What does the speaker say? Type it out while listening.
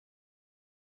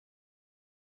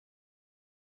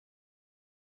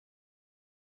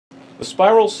The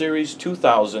SPIROL Series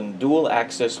 2000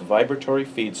 dual-axis vibratory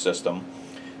feed system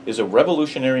is a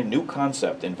revolutionary new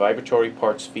concept in vibratory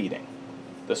parts feeding.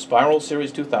 The SPIROL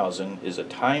Series 2000 is a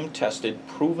time-tested,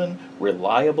 proven,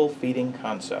 reliable feeding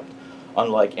concept,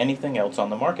 unlike anything else on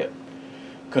the market.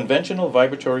 Conventional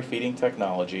vibratory feeding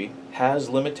technology has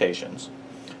limitations,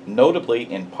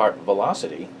 notably in part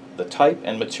velocity, the type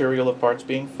and material of parts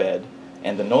being fed,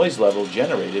 and the noise level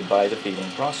generated by the feeding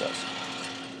process.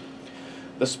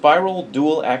 The SPIROL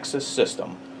dual-axis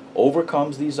system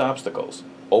overcomes these obstacles,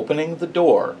 opening the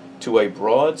door to a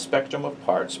broad spectrum of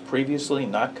parts previously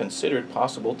not considered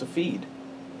possible to feed.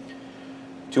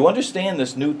 To understand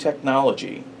this new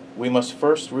technology, we must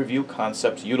first review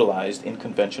concepts utilized in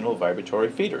conventional vibratory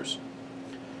feeders.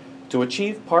 To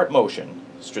achieve part motion,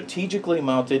 strategically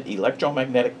mounted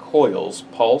electromagnetic coils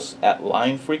pulse at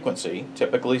line frequency,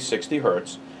 typically 60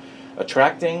 Hz,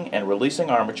 attracting and releasing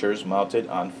armatures mounted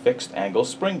on fixed angle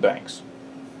spring banks.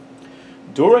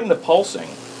 During the pulsing,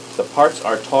 the parts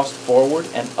are tossed forward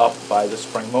and up by the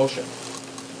spring motion,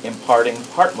 imparting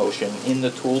part motion in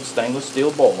the tooled stainless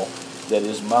steel bowl that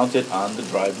is mounted on the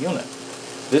drive unit.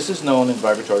 This is known in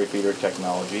vibratory feeder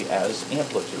technology as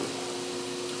amplitude.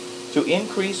 To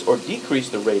increase or decrease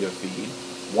the rate of feed,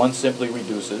 one simply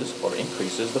reduces or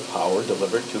increases the power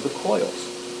delivered to the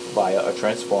coils via a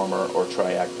transformer or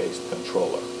triac-based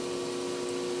controller.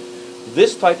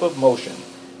 This type of motion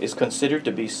is considered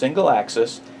to be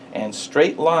single-axis and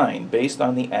straight line based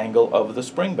on the angle of the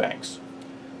spring banks.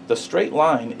 The straight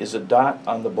line is a dot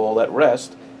on the bowl at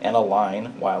rest and a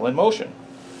line while in motion.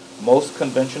 Most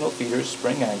conventional feeders'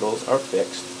 spring angles are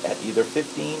fixed at either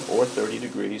 15 or 30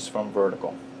 degrees from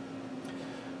vertical.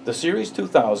 The Series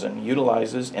 2000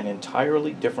 utilizes an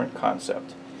entirely different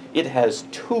concept. It has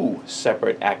two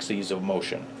separate axes of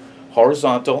motion,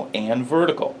 horizontal and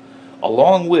vertical,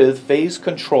 along with phase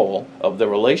control of the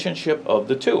relationship of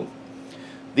the two.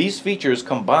 These features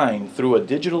combine through a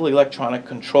digital electronic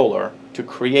controller to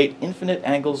create infinite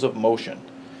angles of motion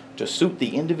to suit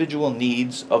the individual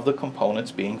needs of the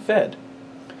components being fed.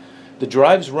 The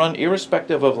drives run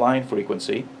irrespective of line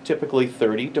frequency, typically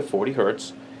 30 to 40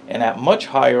 Hz, and at much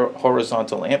higher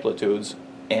horizontal amplitudes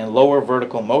and lower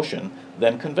vertical motion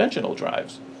than conventional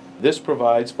drives. This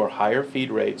provides for higher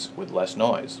feed rates with less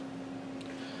noise.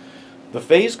 The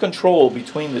phase control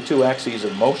between the two axes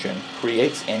of motion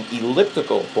creates an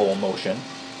elliptical bowl motion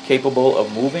capable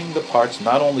of moving the parts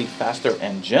not only faster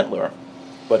and gentler,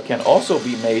 but can also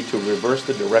be made to reverse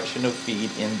the direction of feed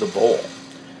in the bowl.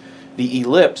 The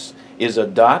ellipse is a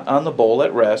dot on the bowl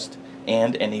at rest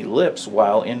and an ellipse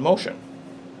while in motion.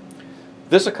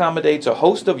 This accommodates a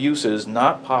host of uses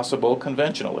not possible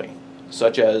conventionally,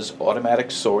 such as automatic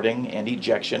sorting and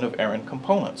ejection of errant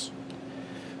components.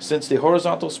 Since the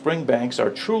horizontal spring banks are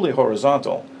truly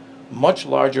horizontal, much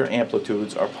larger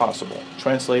amplitudes are possible,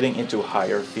 translating into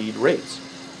higher feed rates.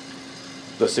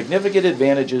 The significant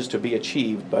advantages to be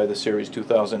achieved by the Series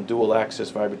 2000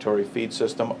 dual-axis vibratory feed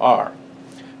system are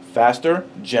faster,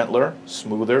 gentler,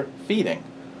 smoother feeding,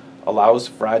 allows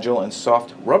fragile and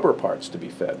soft rubber parts to be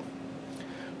fed,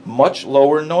 much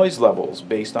lower noise levels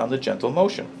based on the gentle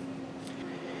motion,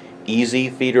 easy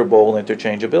feeder bowl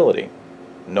interchangeability,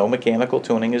 no mechanical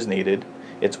tuning is needed,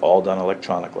 it's all done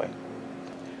electronically,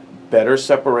 better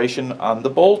separation on the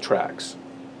bowl tracks,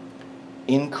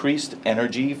 increased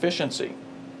energy efficiency.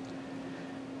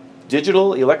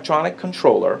 Digital electronic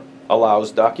controller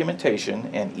allows documentation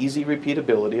and easy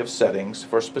repeatability of settings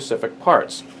for specific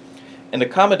parts and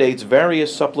accommodates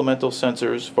various supplemental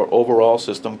sensors for overall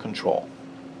system control.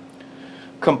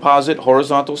 Composite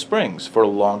horizontal springs for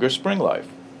longer spring life.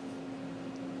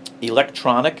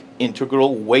 Electronic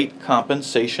integral weight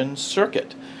compensation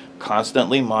circuit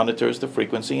constantly monitors the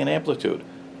frequency and amplitude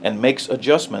and makes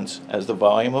adjustments as the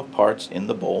volume of parts in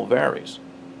the bowl varies.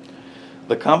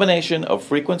 The combination of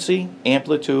frequency,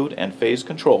 amplitude, and phase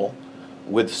control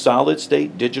with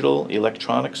solid-state digital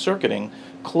electronic circuiting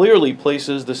clearly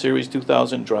places the Series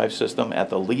 2000 drive system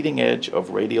at the leading edge of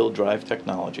radial drive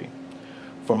technology.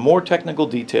 For more technical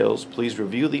details, please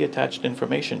review the attached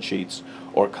information sheets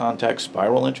or contact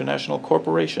SPIROL International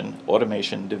Corporation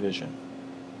Automation Division.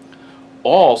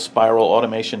 All SPIROL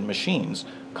automation machines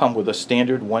come with a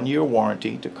standard 1-year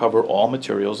warranty to cover all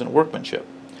materials and workmanship.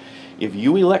 If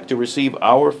you elect to receive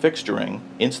our fixturing,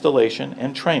 installation,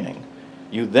 and training,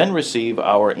 you then receive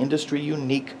our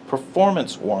industry-unique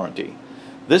performance warranty.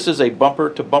 This is a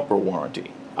bumper-to-bumper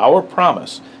warranty. Our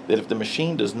promise that if the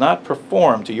machine does not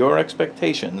perform to your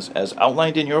expectations as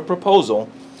outlined in your proposal,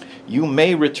 you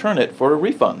may return it for a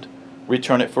refund,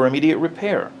 return it for immediate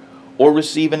repair, or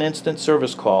receive an instant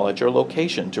service call at your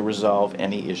location to resolve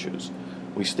any issues.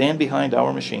 We stand behind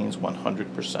our machines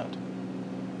 100%.